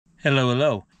Hello,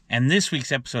 hello. And this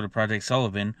week's episode of Project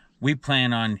Sullivan, we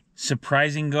plan on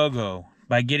surprising Gogo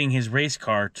by getting his race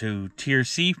car to Tier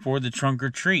C for the trunk or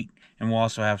treat. And we'll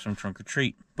also have some trunk or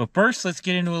treat. But first, let's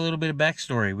get into a little bit of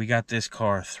backstory. We got this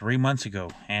car 3 months ago,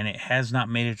 and it has not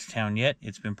made it to town yet.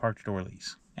 It's been parked at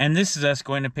Orly's. And this is us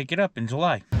going to pick it up in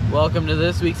July. Welcome to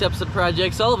this week's episode of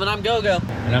Project Sullivan. I'm Gogo.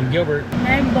 And I'm Gilbert.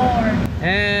 And I'm Bored.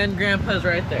 And Grandpa's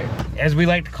right there. As we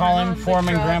like to call him,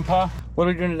 Foreman Grandpa. What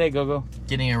are we doing today, Gogo?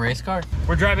 Getting a race car.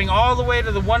 We're driving all the way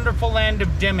to the wonderful land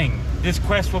of Deming. This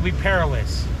quest will be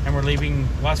perilous. And we're leaving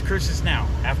Las Cruces now,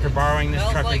 after borrowing this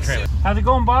truck and trailer. How's it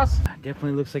going, boss?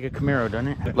 Definitely looks like a Camaro, doesn't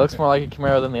it? Looks more like a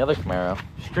Camaro than the other Camaro.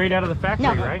 Straight out of the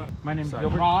factory, right? My name's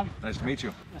Gilbert. Ron. Nice to meet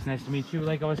you. It's nice to meet you.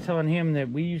 Like I was telling him that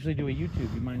we usually do a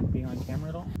YouTube. You mind being on camera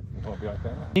at all? I'll be like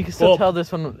that. You can still tell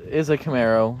this one is a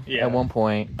Camaro at one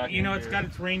point. You know, it's got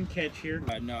its rain catch here.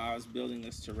 No, I was building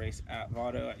this to race at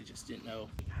Vado. I just didn't know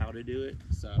how to do it,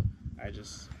 so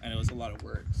and it was a lot of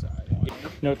work, so I didn't. You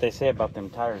know what they say about them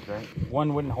tires, right?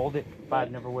 One wouldn't hold it, five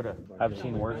never would have. I've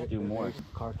seen worse do more.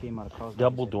 Car came out of cars.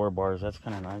 Double door bars, that's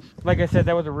kind of nice. Like I said,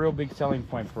 that was a real big selling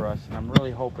point for us, and I'm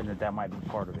really hoping that that might be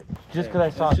part of it. Just because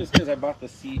I saw It's just because I bought the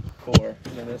seat for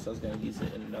this, I was going to use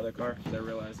it in another car, because I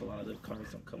realized a lot of the cars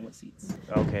don't come with seats.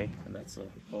 Okay. And that's the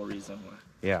whole reason why.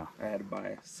 Yeah. I had to buy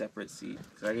a separate seat,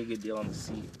 because I could get a deal on the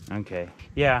seat. Okay.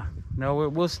 Yeah. No,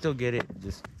 we'll still get it.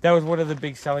 Just that was one of the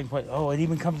big selling points. Oh, it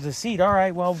even comes with a seat. All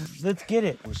right, well, let's get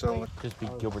it. We're selling. Just be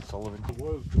Gilbert Sullivan. I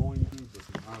was going to,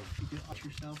 but You can watch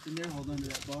yourself in there, hold on to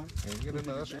that bar. get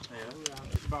into this.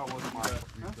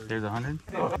 There's 100,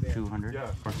 200,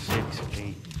 4, 6,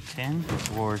 8, 10,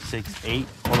 4, 6, 8.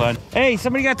 Hold on. Hey,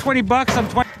 somebody got 20 bucks. I'm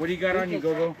 20. What do you got on you,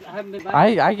 Gogo?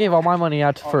 I gave all my money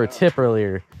out for a tip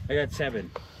earlier. I got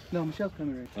 7. No, Michelle's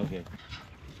coming right. Okay.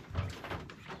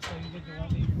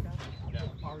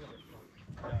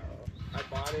 I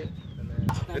bought it, and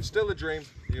then... It's still a dream,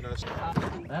 you know. It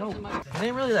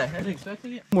ain't really that heavy.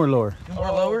 Expecting it. More lower. More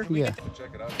lower? Yeah.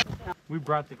 Check it out. We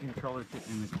brought the controller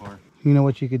in the car. You know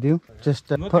what you could do? Just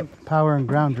put power and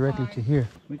ground directly to here.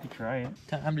 We could try it.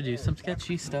 Time to do some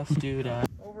sketchy stuff, dude.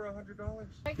 Over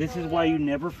 $100. This is why you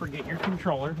never forget your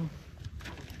controller.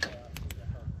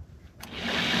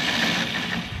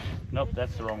 Nope,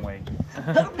 that's the wrong way.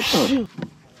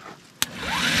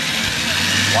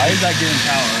 Why is that giving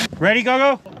power? Ready,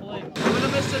 Gogo? I'm gonna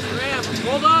miss this ramp.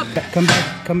 Hold up. Come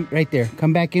back, come right there.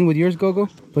 Come back in with yours, Gogo.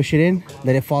 Push it in.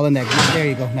 Let it fall in that group. There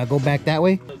you go. Now go back that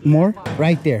way. More.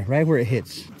 Right there, right where it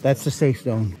hits. That's the safe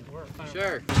zone.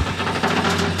 Sure.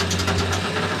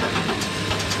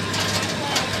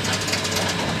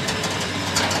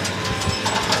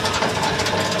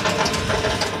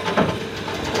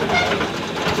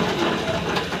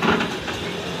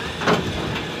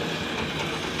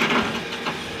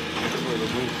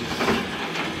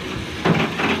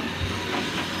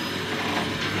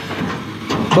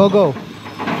 Gogo.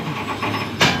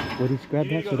 Would he grab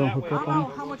that so don't hook up on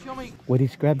him? How much you want me? Would he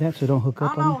grab that so don't hook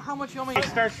up on him? How much you want me?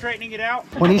 Start straightening it out.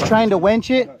 When he's trying to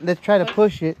winch it, let's try to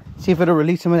push it. See if it'll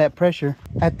release some of that pressure.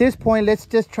 At this point, let's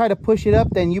just try to push it up.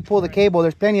 Then you pull the cable.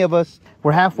 There's plenty of us.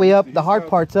 We're halfway up. The hard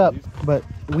part's up. But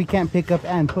we can't pick up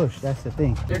and push. That's the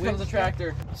thing. Here comes the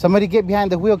tractor. Somebody get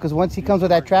behind the wheel, because once he comes with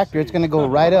that tractor, it's going to go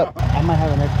right up. I might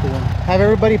have an extra one. Have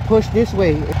everybody push this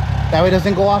way. That way it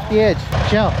doesn't go off the edge.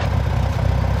 Chill.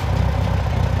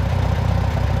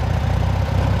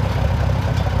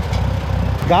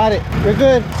 Got it. We're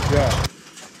good. Yeah.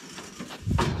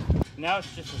 Now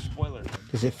it's just a spoiler.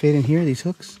 Does it fit in here, these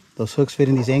hooks? Those hooks fit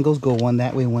in these angles, go one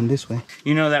that way, one this way.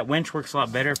 You know, that winch works a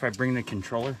lot better if I bring the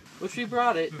controller. Wish we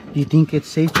brought it. Do you think it's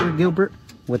safer, Gilbert,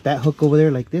 with that hook over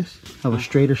there like this? Have a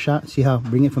straighter shot? See how,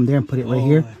 bring it from there and put it right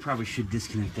here? I probably should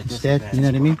disconnect that Instead, you know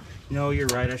what I mean? No, you're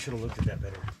right. I should have looked at that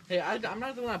better. Hey, I'm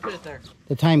not the one that put it there.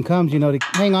 The time comes, you know, to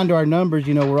hang on to our numbers,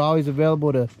 you know, we're always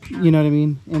available to, you know what I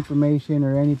mean, information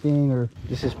or anything, or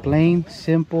this is plain,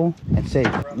 simple, and safe.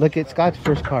 Look at Scott's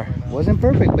first car. Wasn't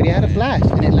perfect, but he had a blast,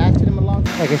 and it lasted him a long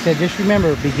time. Like I said, just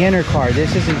remember, beginner car.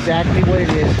 This is exactly what it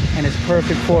is, and it's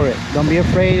perfect for it. Don't be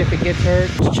afraid if it gets hurt.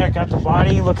 Let's check out the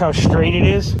body. Look how straight it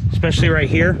is, especially right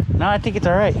here. No, I think it's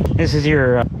all right. This is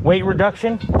your weight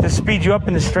reduction. This speeds you up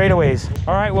in the straightaways.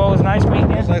 All right, well, it was nice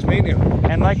meeting you. It's nice meeting you.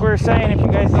 And like we were saying, if you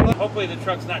guys didn't, hopefully the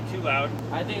truck's not too loud.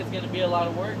 I think it's gonna be a lot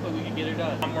of work, but we can get it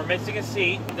done. We're missing a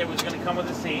seat. That was gonna come with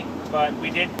a seat, but we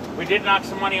did knock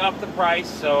some money off the price,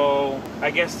 so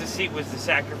I guess the seat was the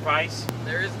sacrifice.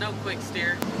 There is no quick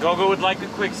steer. Gogo would like a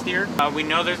quick steer. We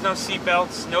know there's no seat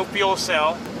belts, no fuel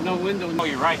cell. No window. Oh,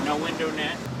 you're right, no window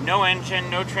net, no engine,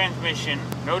 no transmission,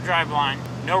 no driveline,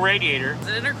 no radiator. It's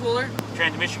an intercooler.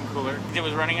 Transmission cooler. It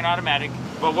was running an automatic.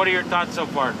 But what are your thoughts so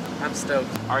far? I'm stoked.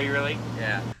 Are you really?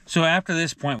 Yeah. So after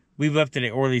this point, we've left it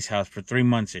at Orly's house for 3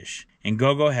 months-ish. And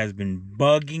Gogo has been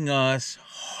bugging us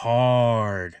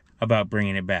hard about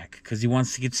bringing it back because he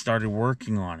wants to get started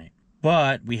working on it.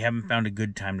 But we haven't found a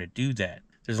good time to do that.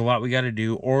 There's a lot we got to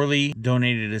do. Orly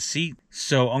donated a seat,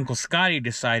 so Uncle Scotty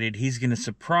decided he's going to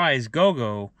surprise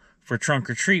Gogo for trunk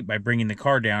or treat by bringing the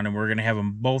car down, and we're going to have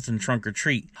them both in trunk or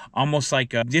treat. Almost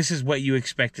like this is what you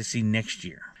expect to see next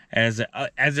year as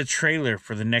a trailer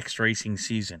for the next racing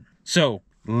season. So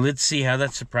let's see how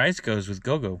that surprise goes with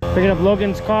Gogo. Picking up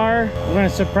Logan's car. We're gonna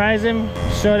surprise him.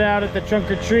 Show it out at the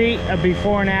trunk or treat. A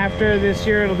before and after. This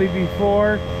year it'll be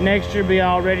before. Next year it'll be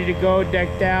all ready to go,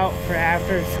 decked out for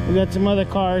after. We got some other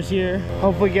cars here.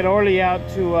 Hopefully get Orly out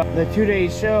to the 2-day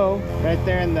show right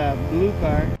there in the blue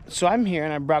car. So I'm here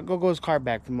and I brought Gogo's car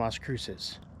back from Las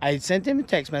Cruces. I sent him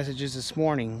text messages this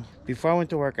morning. Before I went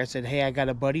to work, I said, hey, I got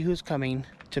a buddy who's coming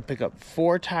to pick up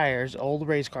 4 tires, old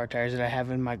race car tires that I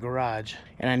have in my garage,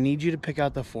 and I need you to pick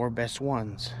out the 4 best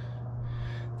ones.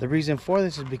 The reason for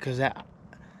this is because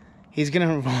he's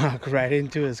gonna walk right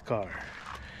into his car.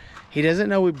 He doesn't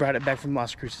know we brought it back from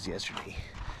Las Cruces yesterday.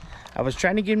 I was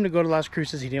trying to get him to go to Las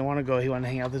Cruces. He didn't want to go. He wanted to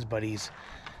hang out with his buddies,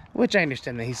 which I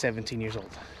understand that he's 17 years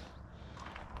old.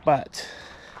 But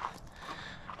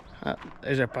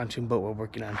there's our pontoon boat we're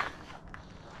working on.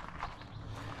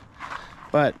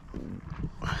 But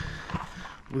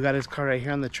we got his car right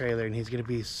here on the trailer and he's gonna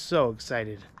be so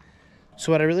excited.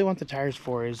 So what I really want the tires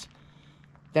for is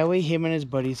that way him and his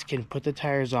buddies can put the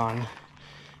tires on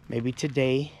maybe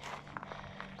today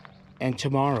and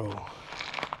tomorrow.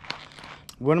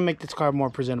 We want to make this car more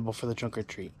presentable for the trunk or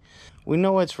treat. We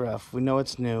know it's rough, we know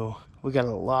it's new, we got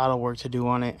a lot of work to do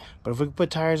on it, but if we can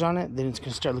put tires on it, then it's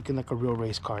gonna start looking like a real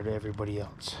race car to everybody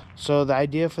else. So the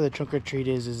idea for the trunk or treat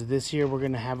is this year we're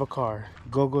gonna have a car,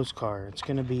 Gogo's car. It's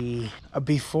gonna be a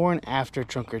before and after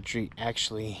trunk or treat.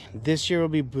 Actually, this year will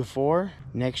be before,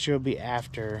 next year will be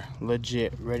after,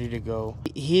 legit ready to go.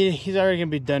 He's already gonna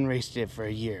be done racing it for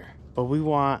a year, but we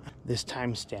want this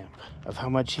timestamp of how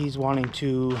much he's wanting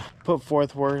to put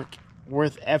forth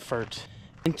worth effort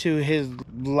into his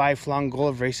lifelong goal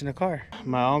of racing a car.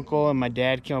 My uncle and my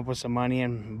dad came up with some money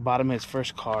and bought him his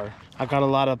first car. I got a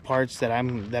lot of parts that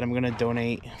I'm gonna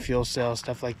donate, fuel cells,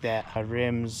 stuff like that,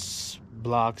 rims,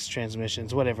 blocks,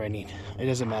 transmissions, whatever I need. It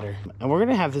doesn't matter. And we're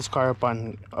gonna have this car up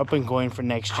and going for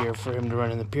next year for him to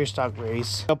run in the pure stock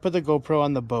race. I'll put the GoPro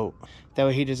on the boat. That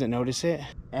way he doesn't notice it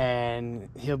and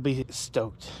he'll be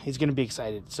stoked. He's gonna be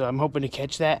excited. So I'm hoping to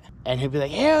catch that and he'll be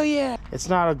like, hell yeah. It's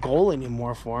not a goal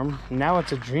anymore for him. Now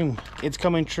it's a dream. It's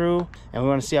coming true and we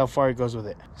wanna see how far he goes with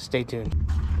it. Stay tuned.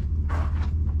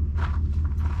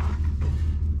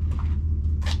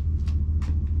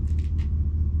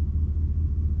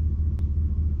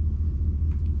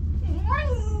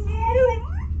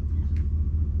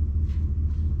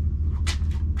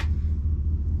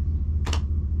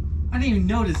 I didn't even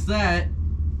notice that.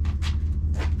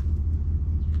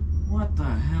 What the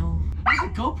hell?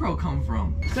 Where'd the GoPro come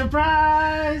from?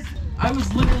 Surprise! I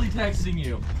was literally texting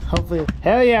you. Hopefully.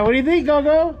 Hell yeah, what do you think,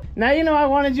 Gogo? Now you know I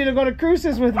wanted you to go to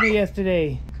Cruces with me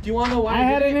yesterday. Do you want to know why I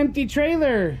had an empty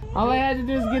trailer. All I had to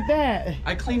do is get that.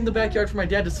 I cleaned the backyard for my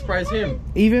dad to surprise him.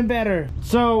 Even better.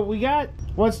 So we got,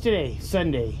 what's today?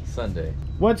 Sunday. Sunday.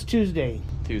 What's Tuesday?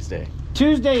 Tuesday.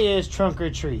 Tuesday is trunk or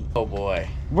treat. Oh boy.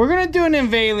 We're gonna do an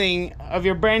unveiling of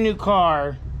your brand new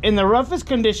car in the roughest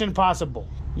condition possible.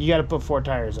 You gotta put 4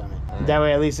 tires on it. Right. That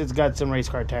way at least it's got some race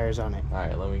car tires on it.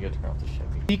 Alright, let me go turn off the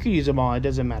Chevy. You could use them all, it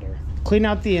doesn't matter. Clean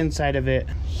out the inside of it.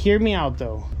 Hear me out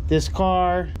though. This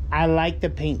car, I like the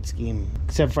paint scheme,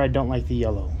 except for I don't like the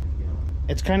yellow.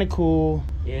 It's kind of cool.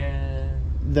 Yeah.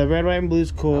 The red, white, and blue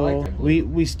is cool. I like the blue.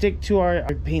 We stick to our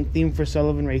paint theme for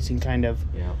Sullivan Racing, kind of.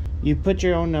 Yeah. You put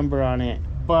your own number on it,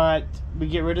 but we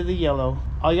get rid of the yellow.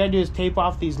 All you gotta do is tape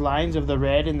off these lines of the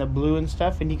red and the blue and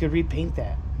stuff, and you could repaint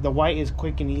that. The white is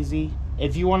quick and easy.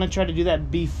 If you want to try to do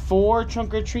that before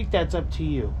trunk or treat, that's up to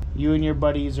you. You and your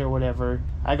buddies or whatever.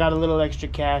 I got a little extra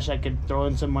cash. I could throw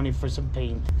in some money for some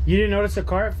paint. You didn't notice the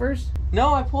car at first?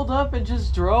 No, I pulled up and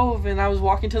just drove, and I was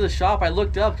walking to the shop. I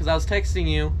looked up because I was texting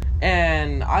you,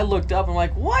 and I looked up. I'm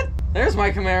like, what? There's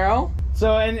my Camaro.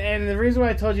 So, and the reason why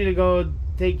I told you to go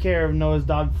take care of Noah's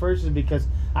dog first is because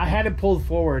I had it pulled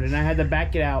forward, and I had to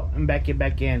back it out and back it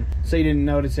back in, so you didn't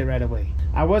notice it right away.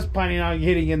 I was planning on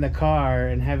getting in the car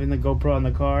and having the GoPro on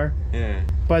the car. Yeah.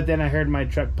 But then I heard my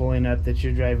truck pulling up that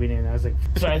you're driving in. I was like,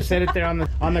 so I set it there on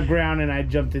the ground and I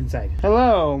jumped inside.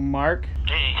 Hello, Mark.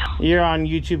 Hey, You're on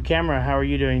YouTube camera. How are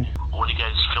you doing? what are you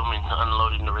guys filming?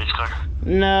 Unloading the race car?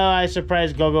 No, I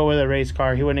surprised Gogo with a race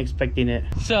car. He wasn't expecting it.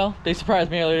 So, they surprised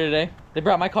me earlier today. They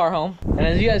brought my car home. And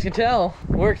as you guys can tell,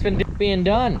 work's been being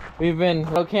done. We've been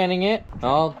canning it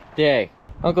all day.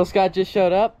 Uncle Scott just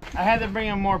showed up. I had to bring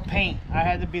him more paint. I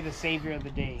had to be the savior of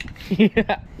the day.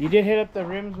 Yeah. You did hit up the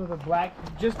rims with a black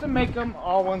just to make them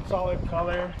all one solid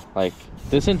color. Like,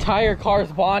 this entire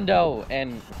car's Bondo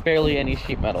and barely any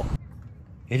sheet metal.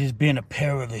 It has been a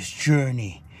perilous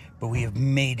journey, but we have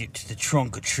made it to the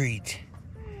trunk or treat.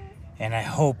 And I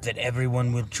hope that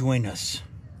everyone will join us.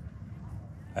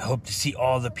 I hope to see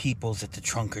all the peoples at the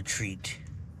trunk or treat.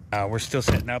 We're still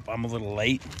setting up. I'm a little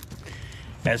late,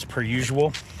 as per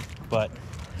usual, but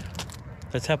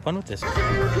let's have fun with this.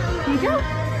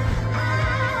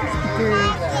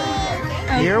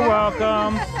 You're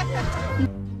welcome.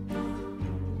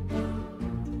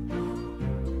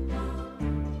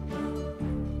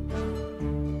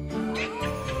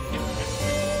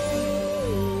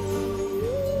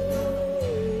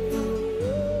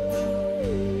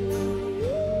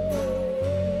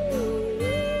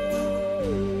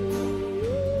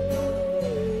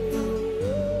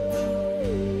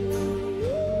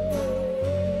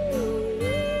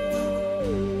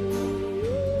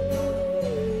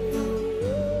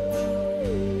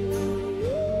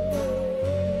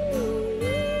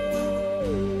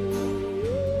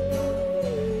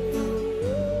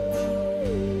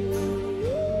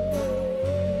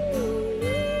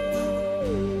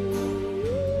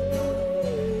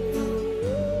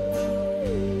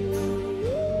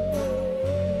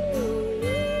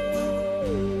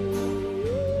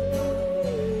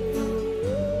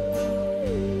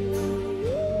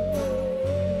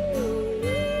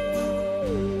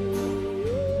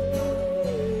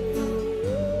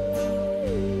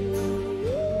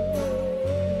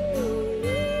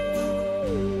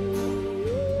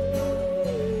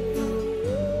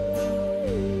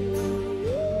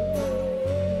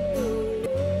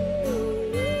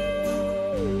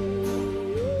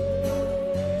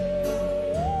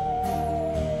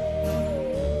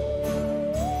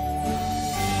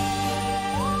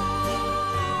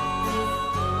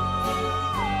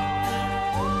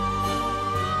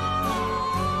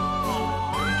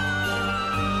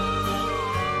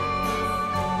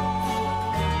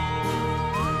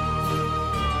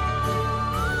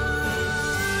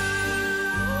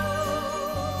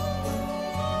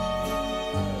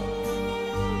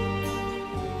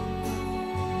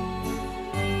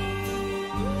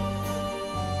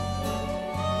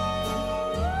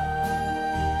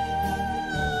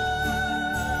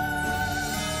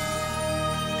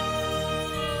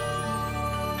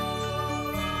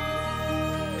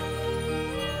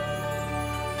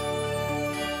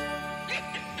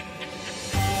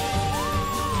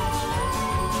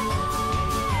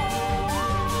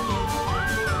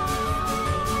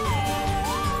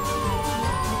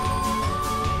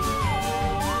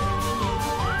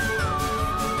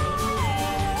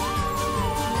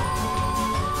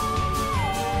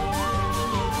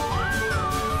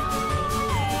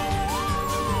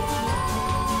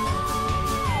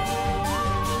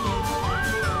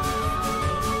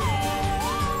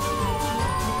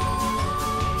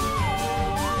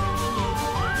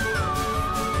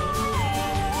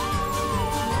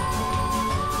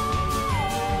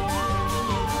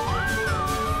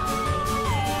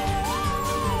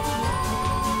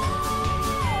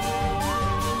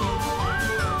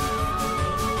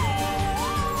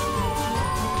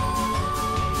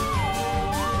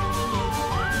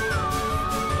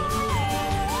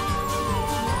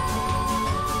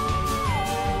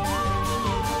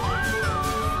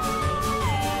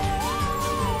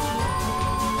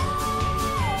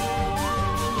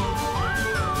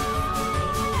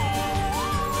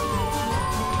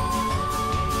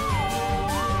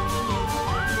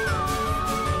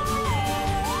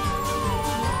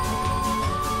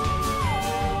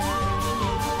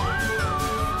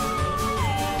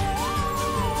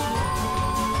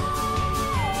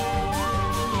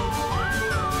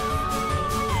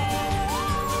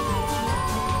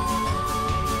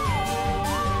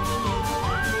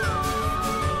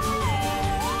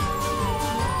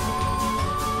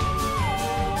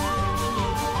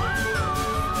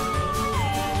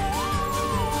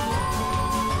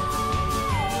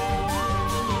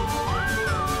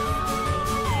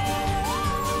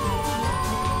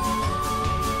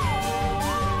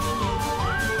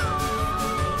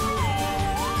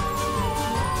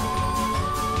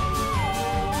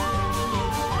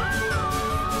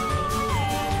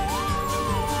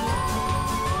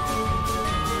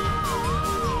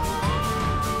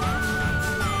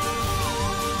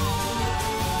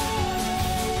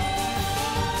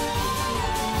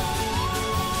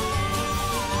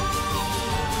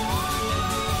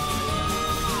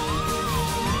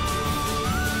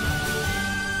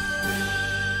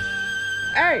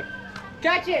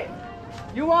 Catch it!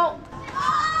 You won't.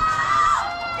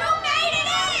 Oh! You made it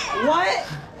in! What?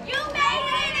 You made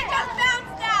it in! It just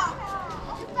bounced out!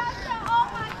 It bounced out all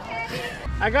my candy!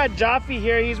 I got Jaffe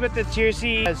here. He's with the Tier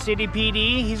C City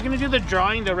PD. He's gonna do the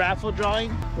drawing, the raffle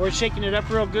drawing. We're shaking it up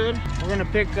real good. We're gonna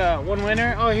pick one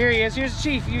winner. Oh, here he is. Here's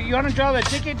Chief. You wanna draw the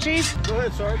ticket, Chief? Go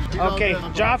ahead, Sarge. Okay,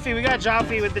 Jaffe. We got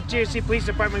Jaffe with the Tier C Police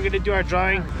Department gonna do our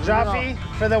drawing. Jaffe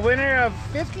for the winner of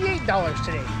 $58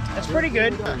 today. That's pretty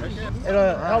good.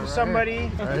 It'll help somebody.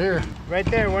 Right here. Right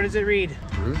there. What does it read?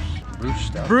 Bruce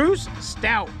Stout. Bruce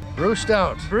Stout. Bruce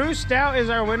Stout. Bruce Stout is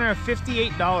our winner of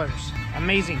 $58.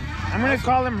 Amazing. I'm gonna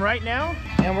call him right now,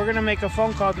 and we're gonna make a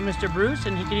phone call to Mr. Bruce,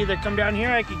 and he can either come down here,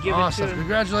 or I could give Awesome. it to him.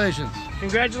 Congratulations.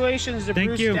 Congratulations to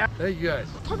Bruce Stout. Thank you guys.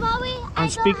 On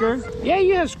speaker? Yeah,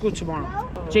 you have school tomorrow.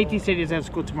 JT said he doesn't have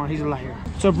school tomorrow. He's a liar.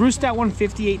 So Bruce Stout won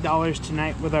 $58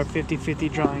 tonight with our 50-50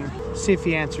 drawing. See if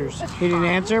he answers. He didn't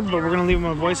answer, but we're gonna leave him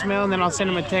a voicemail, and then I'll send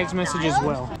him a text message as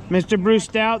well. Mr. Bruce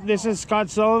Stout, this is Scott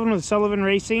Sullivan with Sullivan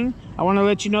Racing. I want to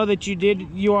let you know that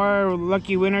you are a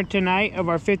lucky winner tonight of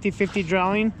our 50-50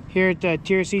 drawing here at the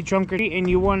Tier C Trunker, and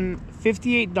you won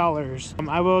 $58.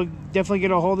 I will definitely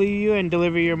get a hold of you and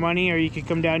deliver your money, or you can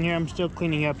come down here. I'm still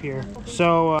cleaning up here,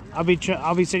 so I'll be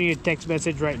sending you a text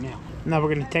message right now. Now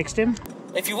we're gonna text him.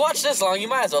 If you watched this long, you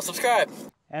might as well subscribe.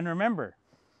 And remember,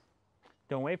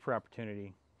 don't wait for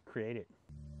opportunity, create it.